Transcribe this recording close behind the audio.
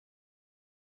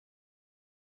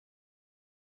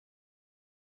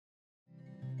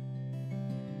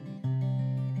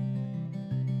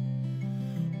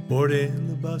Boarding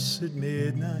the bus at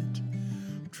midnight,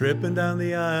 tripping down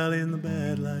the aisle in the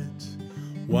bad light.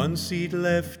 One seat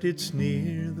left, it's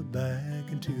near the back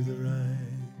and to the right.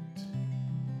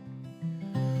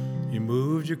 You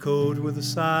moved your coat with a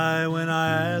sigh when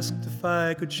I asked if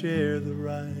I could share the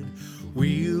ride.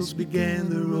 Wheels began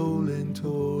their rolling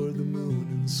toward the moon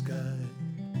and sky.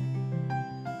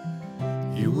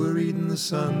 You were reading the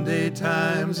Sunday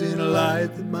Times in a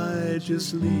light that might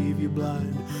just leave you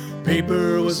blind.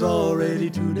 Paper was already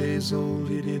 2 days old,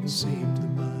 you didn't seem to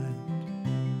mind.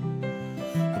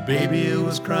 A baby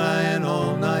was crying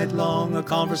all night long, a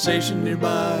conversation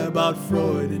nearby about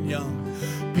Freud and Jung.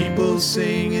 People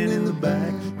singing in the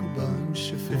back, a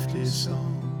bunch of 50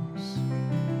 songs.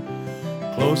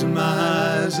 Closing my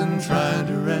eyes and trying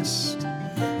to rest,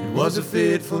 it was a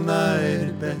fateful night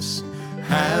at best.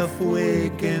 Half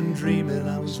awake and dreaming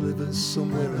I was living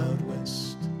somewhere out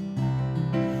west.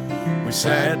 We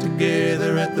sat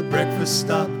together at the breakfast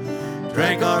stop,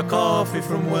 drank our coffee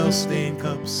from well-stained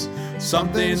cups.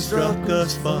 Something struck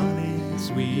us funny as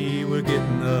we were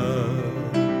getting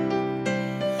up.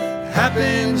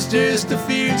 Happens just a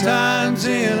few times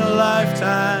in a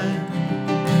lifetime.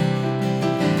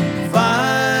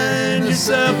 Find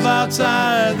yourself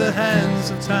outside the hands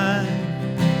of time,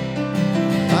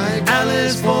 like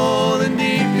Alice falling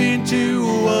deep into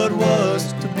what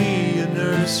was to be a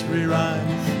nursery rhyme.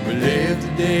 We lived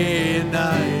a day and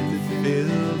night that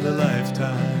filled a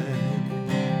lifetime.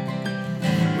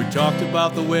 We talked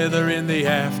about the weather in the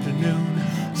afternoon,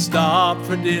 stopped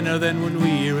for dinner, then when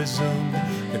we resumed,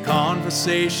 the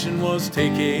conversation was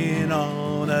taking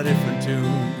on a different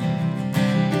tune.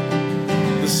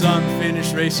 The sun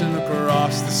finished racing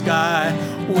across the sky.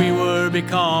 We were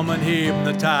becoming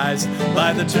hypnotized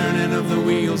by the turning of the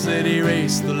wheels that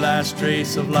erased the last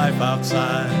trace of life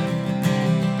outside.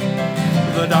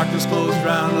 The darkness closed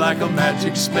round like a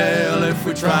magic spell. If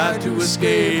we tried to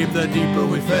escape, the deeper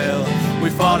we fell. We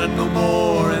fought it no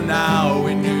more, and now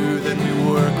we knew that we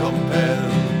were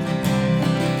compelled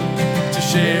to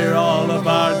share all of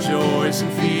our joys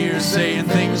and fears, saying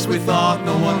things we thought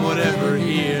no one would ever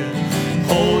hear,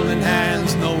 holding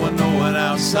hands, no one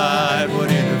outside would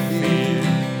interfere.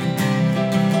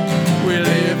 We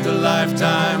lived a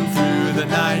lifetime through the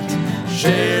night,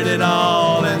 shared it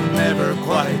all and never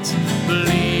quite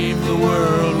believed the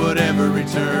world would ever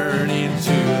return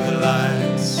into the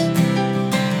lights.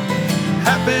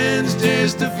 Happens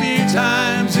just a few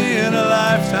times in a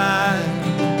lifetime.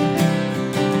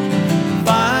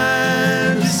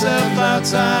 Find yourself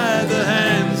outside the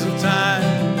hands of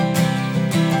time,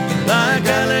 like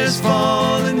Alice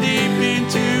falling deep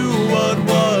into what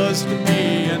was to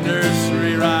be a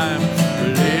nursery rhyme. We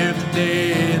lived a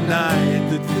day and night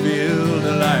that filled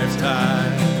a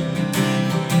lifetime.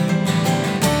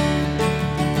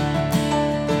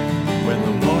 When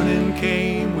the morning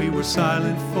came, we were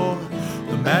silent, for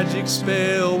the magic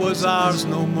spell was ours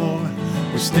no more.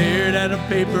 We stared at a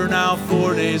paper now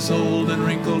 4 days old and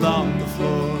wrinkled on the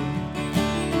floor.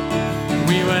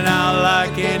 We went out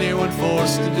like anyone,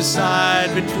 forced to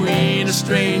decide between a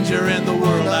stranger and the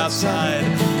world outside,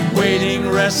 waiting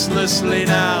restlessly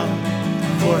now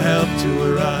for help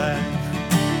to arrive.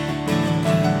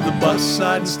 The bus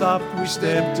sign stopped, we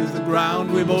stepped to the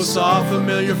ground. We both saw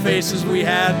familiar faces, we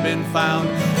had been found.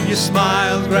 You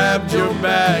smiled, grabbed your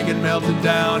bag and melted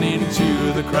down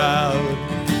into the crowd.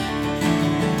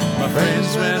 My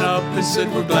friends ran up and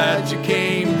said, we're glad you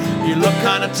came. You look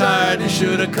kinda tired, you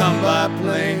should've come by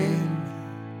plane.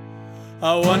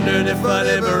 I wondered if I'd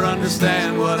ever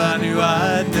understand what I knew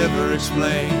I'd never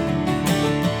explain.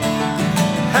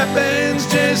 Happens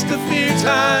just a few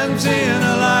times in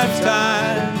a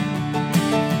lifetime.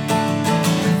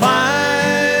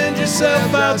 Find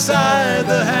yourself outside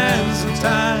the hands of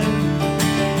time,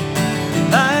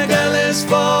 like Alice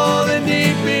falling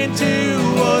deep into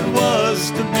what was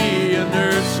to be a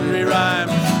nursery rhyme.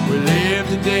 We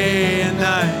lived a day and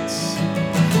nights.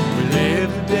 We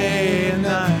lived a day and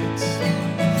nights.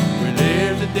 We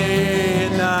lived a day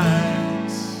and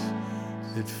nights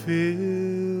that filled